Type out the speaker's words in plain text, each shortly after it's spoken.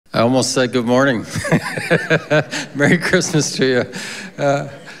almost said good morning. Merry Christmas to you.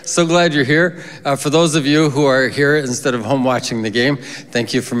 So glad you're here. For those of you who are here instead of home watching the game,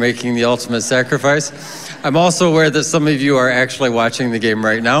 thank you for making the ultimate sacrifice. I'm also aware that some of you are actually watching the game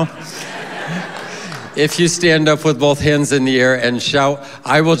right now. If you stand up with both hands in the air and shout,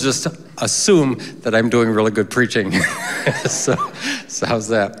 I will just assume that I'm doing really good preaching. so how's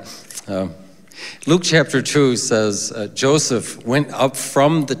that? Luke chapter 2 says, Joseph went up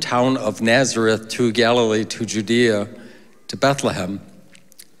from the town of Nazareth to Galilee, to Judea, to Bethlehem,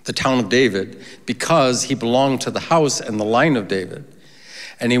 the town of David, because he belonged to the house and the line of David.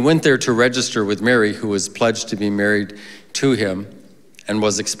 And he went there to register with Mary, who was pledged to be married to him and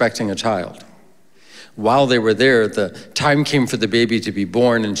was expecting a child. While they were there, the time came for the baby to be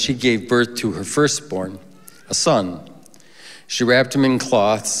born, and she gave birth to her firstborn, a son. She wrapped him in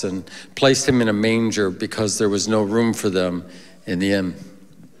cloths and placed him in a manger because there was no room for them in the inn.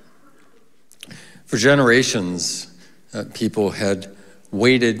 For generations, people had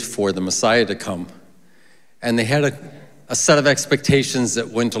waited for the Messiah to come, and they had a set of expectations that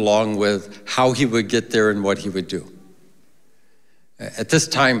went along with how he would get there and what he would do. At this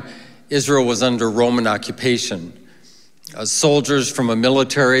time, Israel was under Roman occupation. Soldiers from a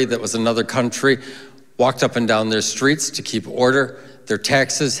military that was another country walked up and down their streets to keep order. Their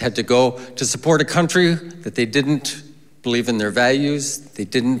taxes had to go to support a country that they didn't believe in their values. They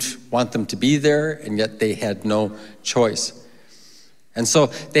didn't want them to be there, and yet they had no choice. And so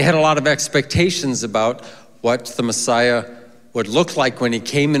they had a lot of expectations about what the Messiah would look like when he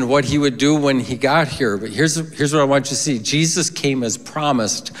came and what he would do when he got here. But here's what I want you to see. Jesus came as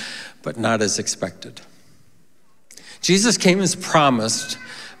promised, but not as expected. Jesus came as promised,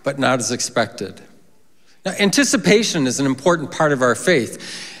 but not as expected. Now, anticipation is an important part of our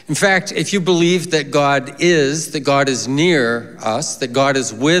faith. In fact, if you believe that God is near us, that God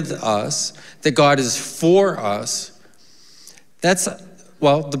is with us, that God is for us,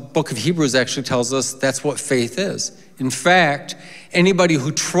 the book of Hebrews actually tells us that's what faith is. In fact, anybody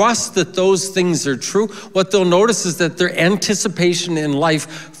who trusts that those things are true, what they'll notice is that their anticipation in life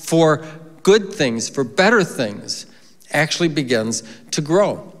for good things, for better things, actually begins to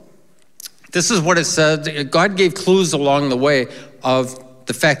grow. This is what it said. God gave clues along the way of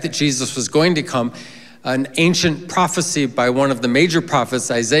the fact that Jesus was going to come. An ancient prophecy by one of the major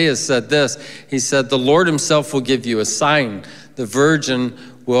prophets, Isaiah, said this. He said, the Lord himself will give you a sign. The virgin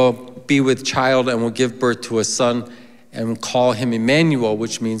will be with child and will give birth to a son and call him Emmanuel,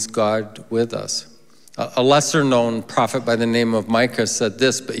 which means God with us. A lesser known prophet by the name of Micah said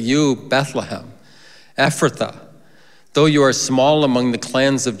this, but you, Bethlehem, Ephrathah, though you are small among the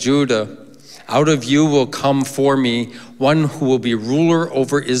clans of Judah, out of you will come for me one who will be ruler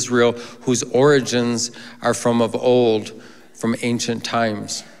over Israel, whose origins are from of old, from ancient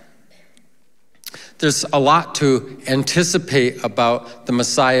times. There's a lot to anticipate about the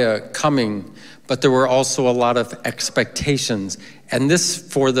Messiah coming, but there were also a lot of expectations. And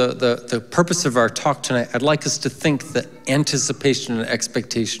this, for the purpose of our talk tonight, I'd like us to think that anticipation and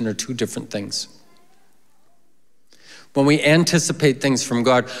expectation are two different things. When we anticipate things from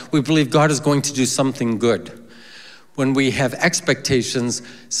God, we believe God is going to do something good. When we have expectations,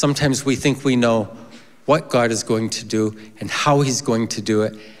 sometimes we think we know what God is going to do and how he's going to do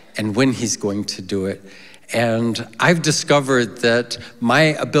it and when he's going to do it. And I've discovered that my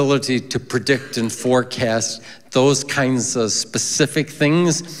ability to predict and forecast those kinds of specific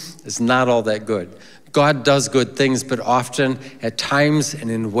things is not all that good. God does good things, but often at times and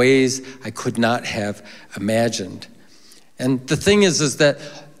in ways I could not have imagined. And the thing is that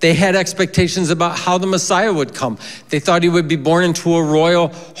they had expectations about how the Messiah would come. They thought he would be born into a royal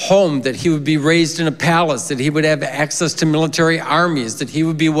home, that he would be raised in a palace, that he would have access to military armies, that he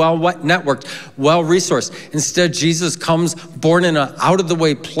would be well networked, well resourced. Instead, Jesus comes born in an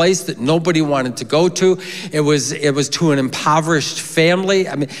out-of-the-way place that nobody wanted to go to. It was to an impoverished family.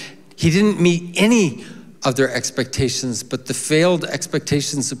 I mean, he didn't meet any of their expectations, but the failed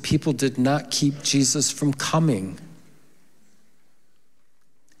expectations of people did not keep Jesus from coming.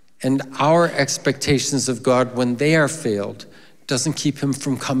 And our expectations of God, when they are failed, doesn't keep him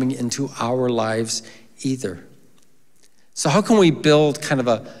from coming into our lives either. So how can we build kind of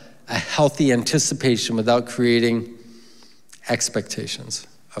a healthy anticipation without creating expectations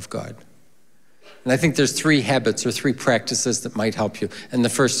of God? And I think there's three habits or three practices that might help you. And the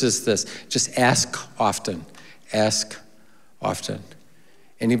first is this: just ask often. Ask often.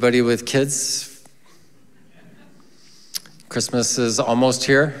 Anybody with kids? Christmas is almost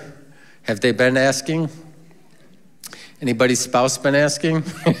here. Have they been asking? Anybody's spouse been asking?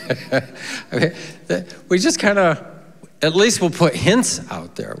 We just kind of at least we'll put hints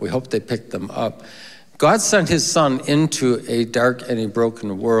out there. We hope they pick them up. God sent his son into a dark and a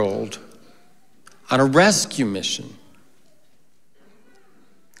broken world on a rescue mission.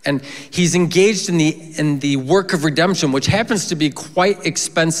 And he's engaged in the work of redemption, which happens to be quite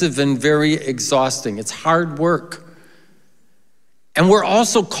expensive and very exhausting. It's hard work. And we're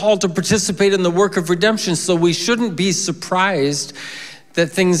also called to participate in the work of redemption, so we shouldn't be surprised that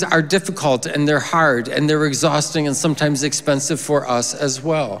things are difficult and they're hard and they're exhausting and sometimes expensive for us as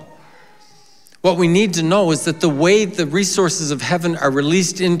well. What we need to know is that the way the resources of heaven are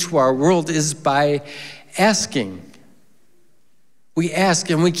released into our world is by asking. We ask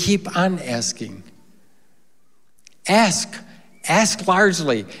and we keep on asking. Ask. Ask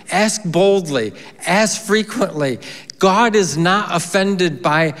largely. Ask boldly. Ask frequently. God is not offended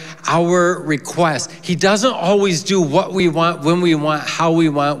by our requests. He doesn't always do what we want, when we want, how we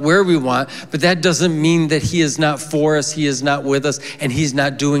want, where we want, but that doesn't mean that he is not for us, he is not with us, and he's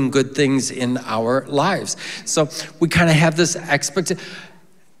not doing good things in our lives. So we kind of have this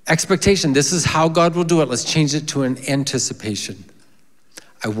expectation. This is how God will do it. Let's change it to an anticipation.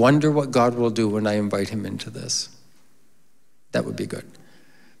 I wonder what God will do when I invite him into this. That would be good.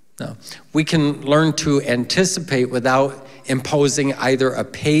 No. We can learn to anticipate without imposing either a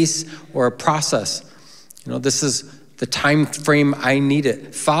pace or a process. This is the time frame I need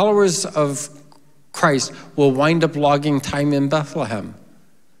it. Followers of Christ will wind up logging time in Bethlehem.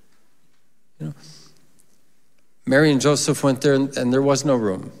 Mary and Joseph went there and there was no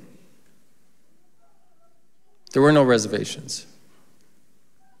room. There were no reservations.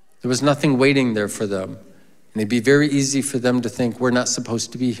 There was nothing waiting there for them. And it'd be very easy for them to think, we're not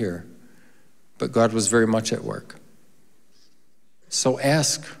supposed to be here. But God was very much at work. So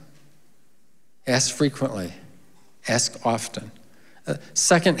ask. Ask frequently. Ask often.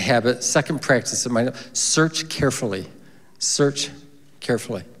 Second habit, second practice of mine, search carefully. Search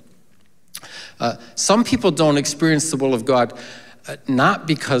carefully. Some people don't experience the will of God, not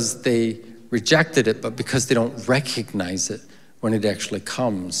because they rejected it, but because they don't recognize it when it actually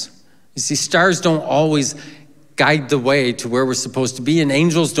comes. You see, stars don't always guide the way to where we're supposed to be, and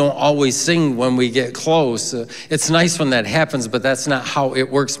angels don't always sing when we get close. It's nice when that happens, but that's not how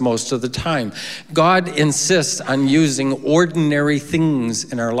it works most of the time. God insists on using ordinary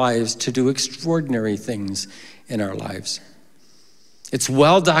things in our lives to do extraordinary things in our lives. It's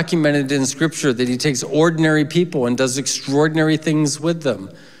well documented in Scripture that he takes ordinary people and does extraordinary things with them.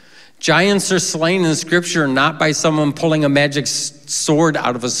 Giants are slain in Scripture not by someone pulling a magic sword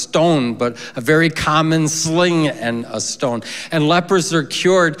out of a stone, but a very common sling and a stone. And lepers are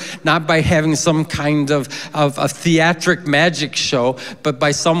cured not by having some kind of a theatric magic show, but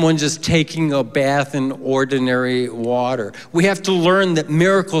by someone just taking a bath in ordinary water. We have to learn that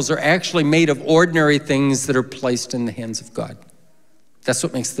miracles are actually made of ordinary things that are placed in the hands of God. That's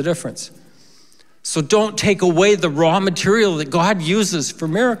what makes the difference. So don't take away the raw material that God uses for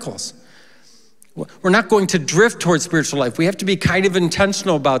miracles. We're not going to drift towards spiritual life. We have to be kind of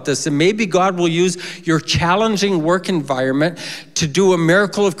intentional about this. And maybe God will use your challenging work environment to do a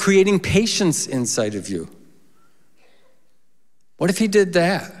miracle of creating patience inside of you. What if he did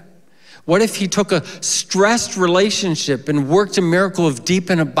that? What if he took a stressed relationship and worked a miracle of deep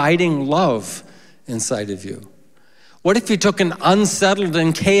and abiding love inside of you? What if he took an unsettled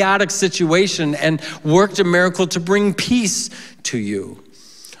and chaotic situation and worked a miracle to bring peace to you?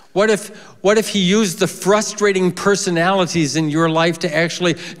 What if he used the frustrating personalities in your life to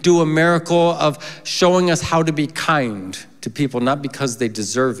actually do a miracle of showing us how to be kind to people, not because they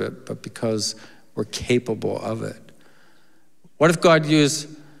deserve it, but because we're capable of it? What if God used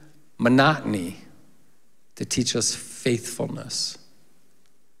monotony to teach us faithfulness?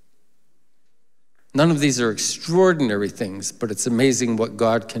 None of these are extraordinary things, but it's amazing what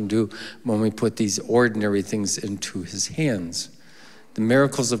God can do when we put these ordinary things into his hands. The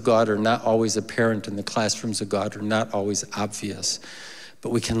miracles of God are not always apparent, and the classrooms of God are not always obvious, but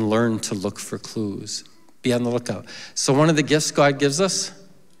we can learn to look for clues. Be on the lookout. So one of the gifts God gives us,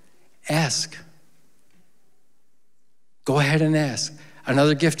 ask. Go ahead and ask.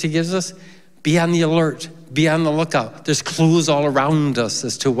 Another gift he gives us, be on the alert. Be on the lookout. There's clues all around us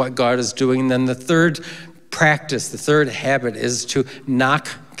as to what God is doing. And then the third practice, the third habit is to knock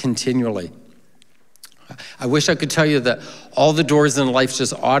continually. I wish I could tell you that all the doors in life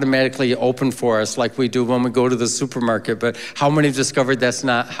just automatically open for us like we do when we go to the supermarket, but how many have discovered that's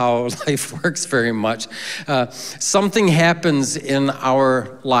not how life works very much? Something happens in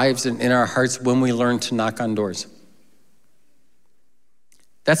our lives and in our hearts when we learn to knock on doors.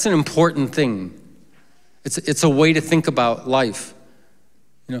 That's an important thing. It's a way to think about life.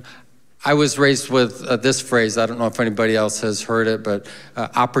 I was raised with this phrase. I don't know if anybody else has heard it, but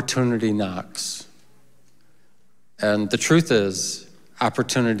opportunity knocks. And the truth is,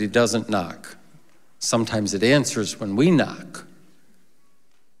 opportunity doesn't knock. Sometimes it answers when we knock.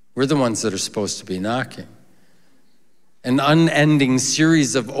 We're the ones that are supposed to be knocking. An unending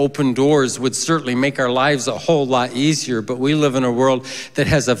series of open doors would certainly make our lives a whole lot easier, but we live in a world that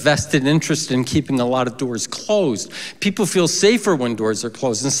has a vested interest in keeping a lot of doors closed. People feel safer when doors are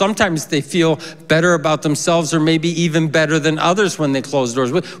closed, and sometimes they feel better about themselves, or maybe even better than others when they close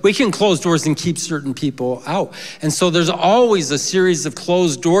doors. We can close doors and keep certain people out. And so there's always a series of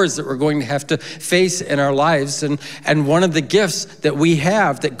closed doors that we're going to have to face in our lives. And one of the gifts that we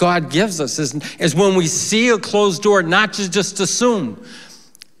have, that God gives us, is when we see a closed door, not to just assume,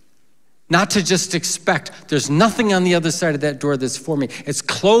 not to just expect. There's nothing on the other side of that door that's for me. It's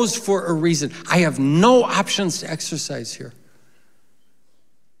closed for a reason. I have no options to exercise here.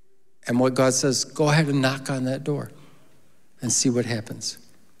 And what God says, go ahead and knock on that door and see what happens.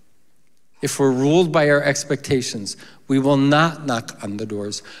 If we're ruled by our expectations, we will not knock on the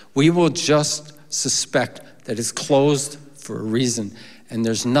doors. We will just suspect that it's closed for a reason, and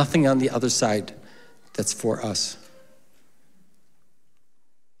there's nothing on the other side that's for us.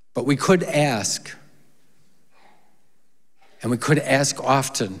 But we could ask, and we could ask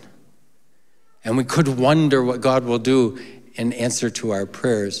often, and we could wonder what God will do in answer to our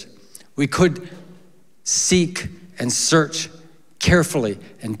prayers. We could seek and search carefully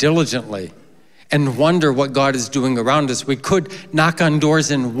and diligently and wonder what God is doing around us. We could knock on doors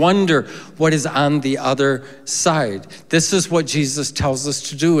and wonder what is on the other side. This is what Jesus tells us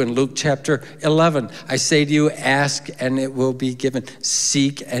to do in Luke chapter 11. I say to you, ask and it will be given.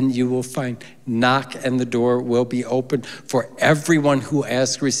 Seek and you will find. Knock and the door will be opened. For everyone who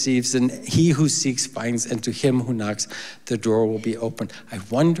asks receives, and he who seeks finds, and to him who knocks the door will be opened. I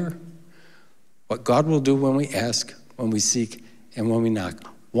wonder what God will do when we ask, when we seek, and when we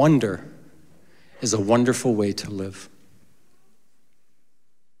knock. Wonder is a wonderful way to live.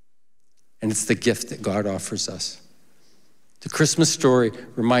 And it's the gift that God offers us. The Christmas story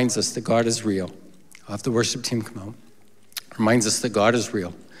reminds us that God is real. I'll have the worship team come out. Reminds us that God is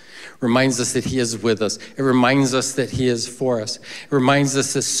real. Reminds us that he is with us. It reminds us that he is for us. It reminds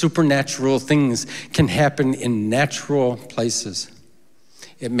us that supernatural things can happen in natural places.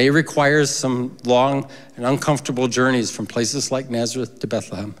 It may require some long and uncomfortable journeys from places like Nazareth to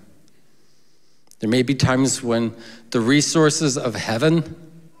Bethlehem. There may be times when the resources of heaven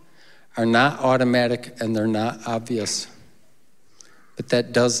are not automatic and they're not obvious. But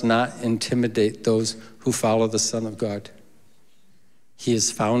that does not intimidate those who follow the Son of God. He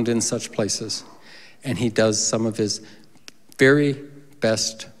is found in such places, and he does some of his very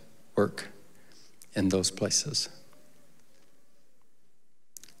best work in those places.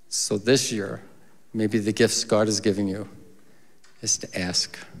 So this year, maybe the gifts God is giving you is to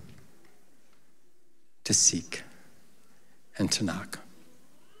ask, to seek, and to knock.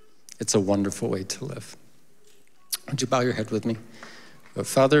 It's a wonderful way to live. Would you bow your head with me?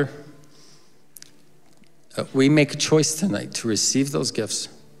 Father, we make a choice tonight to receive those gifts.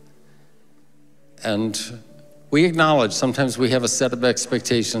 And we acknowledge sometimes we have a set of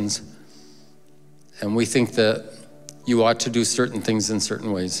expectations, and we think that you ought to do certain things in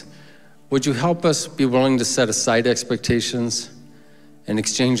certain ways. Would you help us be willing to set aside expectations and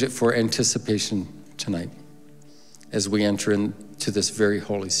exchange it for anticipation tonight as we enter into this very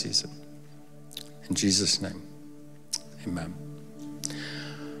holy season? In Jesus' name, amen.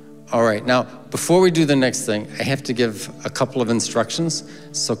 All right, now, before we do the next thing, I have to give a couple of instructions,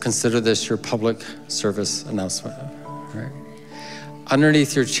 so consider this your public service announcement. All right.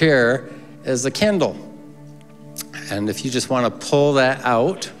 Underneath your chair is a candle, and if you just want to pull that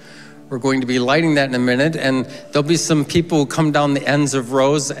out, we're going to be lighting that in a minute, and there'll be some people who come down the ends of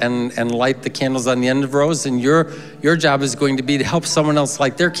rows and light the candles on the end of rows, and your job is going to be to help someone else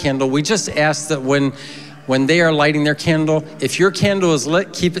light their candle. We just ask that when they are lighting their candle, if your candle is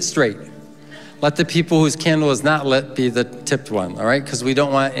lit, keep it straight. Let the people whose candle is not lit be the tipped one, all right? Because we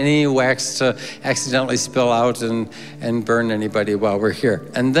don't want any wax to accidentally spill out and burn anybody while we're here.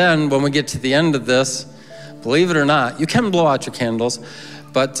 And then when we get to the end of this, believe it or not, you can blow out your candles,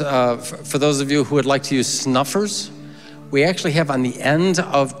 but for those of you who would like to use snuffers, we actually have on the end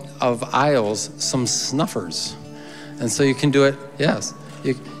of aisles some snuffers. And so you can do it, yes,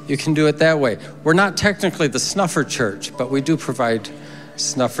 you can do it that way. We're not technically the snuffer church, but we do provide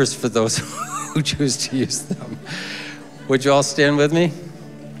snuffers for those who choose to use them. Would you all stand with me?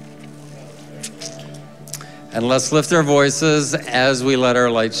 And let's lift our voices as we let our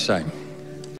light shine.